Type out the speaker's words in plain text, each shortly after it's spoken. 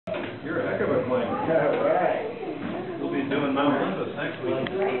right. We'll be doing Mount Olympus next week.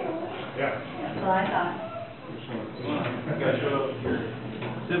 Yeah. That's what I thought. Come on, you gotta show your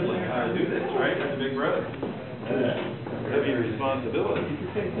sibling how to do this, right? You're the big brother. Heavy responsibility.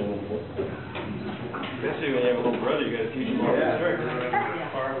 Especially when you have a little brother, you gotta teach him all the tricks.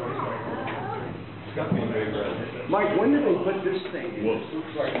 It's got to be a big brother. Mike, when did they put this thing in? Whoops.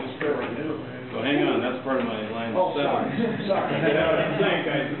 Looks like it's fairly new. So hang on, that's part of my line Oh, of seven. sorry. Get out of sync,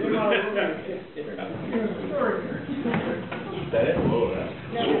 guys. Is that it? Whoa, that's...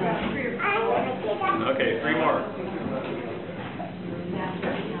 Okay, three more.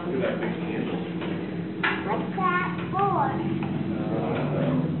 What's that for?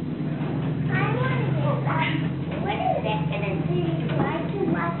 I want to go back. What is it gonna do? I can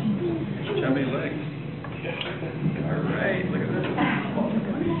watch TV. Chubby legs. All right, look at this.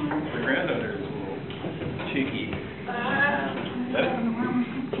 The granddaughter is a little cheeky. That it?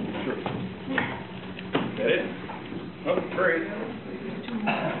 Sure. That it? Oh, great.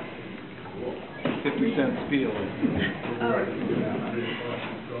 50-cent spiel.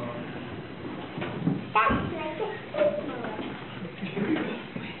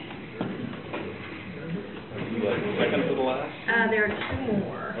 You like second to the last? There are two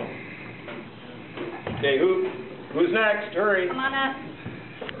more. Okay, who's next? Hurry. Come on up.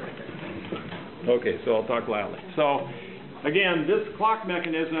 Okay, so I'll talk loudly. So, again, this clock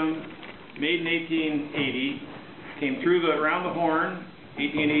mechanism, made in 1880, came through around the Horn,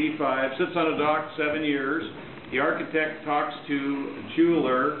 1885, sits on a dock 7 years. The architect talks to a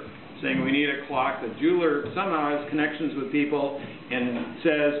jeweler, saying we need a clock. The jeweler somehow has connections with people and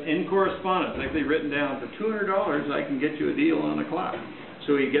says, in correspondence, actually written down, for $200 I can get you a deal on a clock.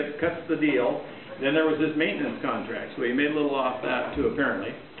 So he cuts the deal. Then there was this maintenance contract, so he made a little off that too,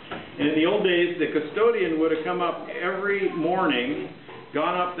 apparently. And in the old days, the custodian would have come up every morning,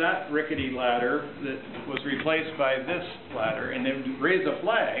 gone up that rickety ladder that was replaced by this ladder, and then raise a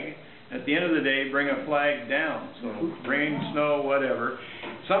flag. At the end of the day, bring a flag down. So rain, snow, whatever.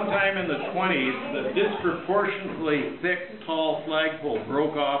 Sometime in the 20s, the disproportionately thick, tall flagpole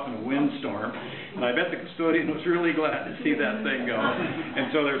broke off in a windstorm. And I bet the custodian was really glad to see that thing go.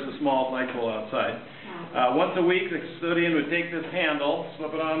 And so there's a small flagpole outside. Once a week, the custodian would take this handle,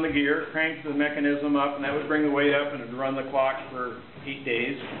 slip it on the gear, crank the mechanism up, and that would bring the weight up, and it would run the clock for 8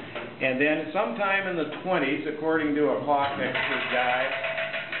 days. And then sometime in the 20s, according to a clock expert guy,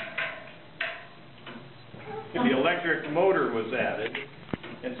 the electric motor was added,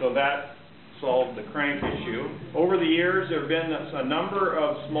 and so that solved the crank issue. Over the years, there have been a number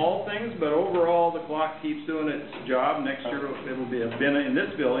of small things, but overall, the clock keeps doing its job. Next year, it'll been in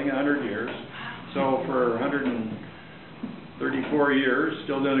this building 100 years. So for 134 years,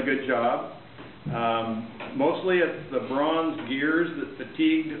 still doing a good job. Mostly it's the bronze gears that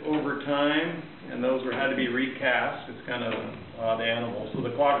fatigued over time, and those had to be recast. It's kind of an odd animal. So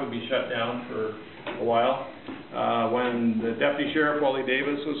the clock would be shut down for a while. When the Deputy Sheriff, Wally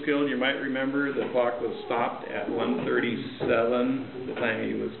Davis, was killed, you might remember the clock was stopped at 1:37 the time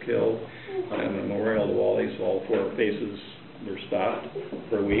he was killed. And a memorial to Wally, so all four faces were stopped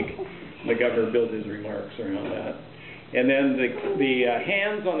for a week. The governor built his remarks around that. And then the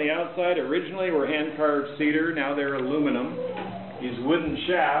hands on the outside originally were hand-carved cedar. Now they're aluminum. These wooden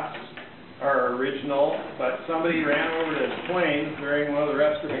shafts are original, but somebody ran over this plane during one of the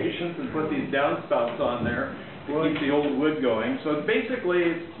restorations and put these downspouts on there to keep the old wood going. So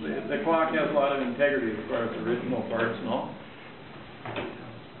basically, the clock has a lot of integrity as far as original parts and all.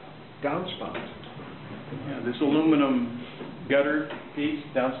 Downspout. Yeah, this aluminum gutter piece,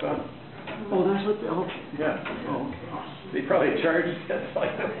 downspout. Oh, that's what, okay. Yeah. Oh, okay. They probably charged us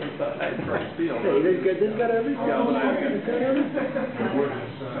like a high price deal. Hey, they've got everything. Galvanized.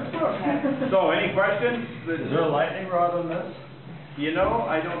 So, any questions? Is there a lightning rod on this? You know,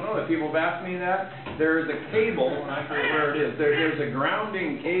 I don't know. If people have asked me that, there's a cable, and I forget where it is. There's a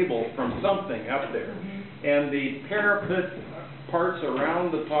grounding cable from something up there. And the parapet parts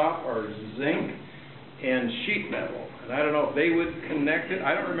around the top are zinc and sheet metal. And I don't know if they would connect it.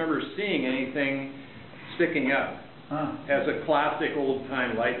 I don't remember seeing anything sticking up as a classic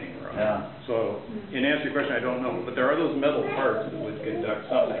old-time lightning rod. Yeah. So, in answer to your question, I don't know. But there are those metal parts that would conduct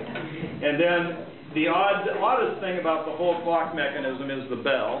something. And then the oddest thing about the whole clock mechanism is the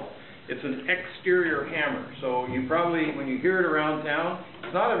bell. It's an exterior hammer. So you probably, when you hear it around town,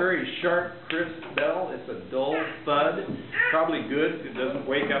 it's not a very sharp, crisp bell. It's a dull thud. Probably good. It doesn't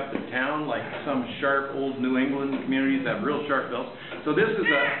wake up the town like some sharp old New England communities have real sharp bells. So this is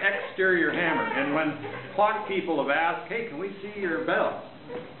an exterior hammer. And when clock people have asked, hey, can we see your bell?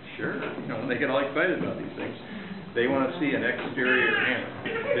 Sure. You know, they get all excited about these things. They want to see an exterior hammer.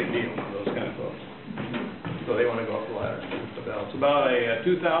 Big deal for those kind of folks. about a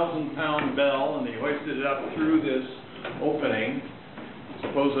 2,000-pound bell, and they hoisted it up through this opening,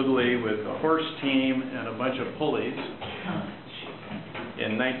 supposedly with a horse team and a bunch of pulleys,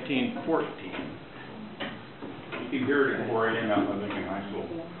 in 1914. He heard it before I came out, I think, in high school.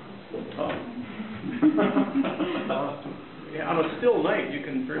 Yeah, on a still night, you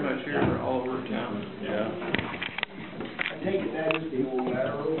can pretty much hear it all over town. Yeah. I take it that is the old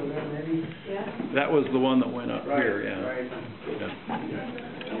ladder over there, maybe? Yeah. That was the one that went up here, yeah. Right. Yeah.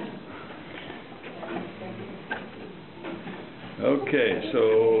 Okay,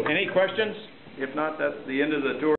 so any questions? If not, that's the end of the tour.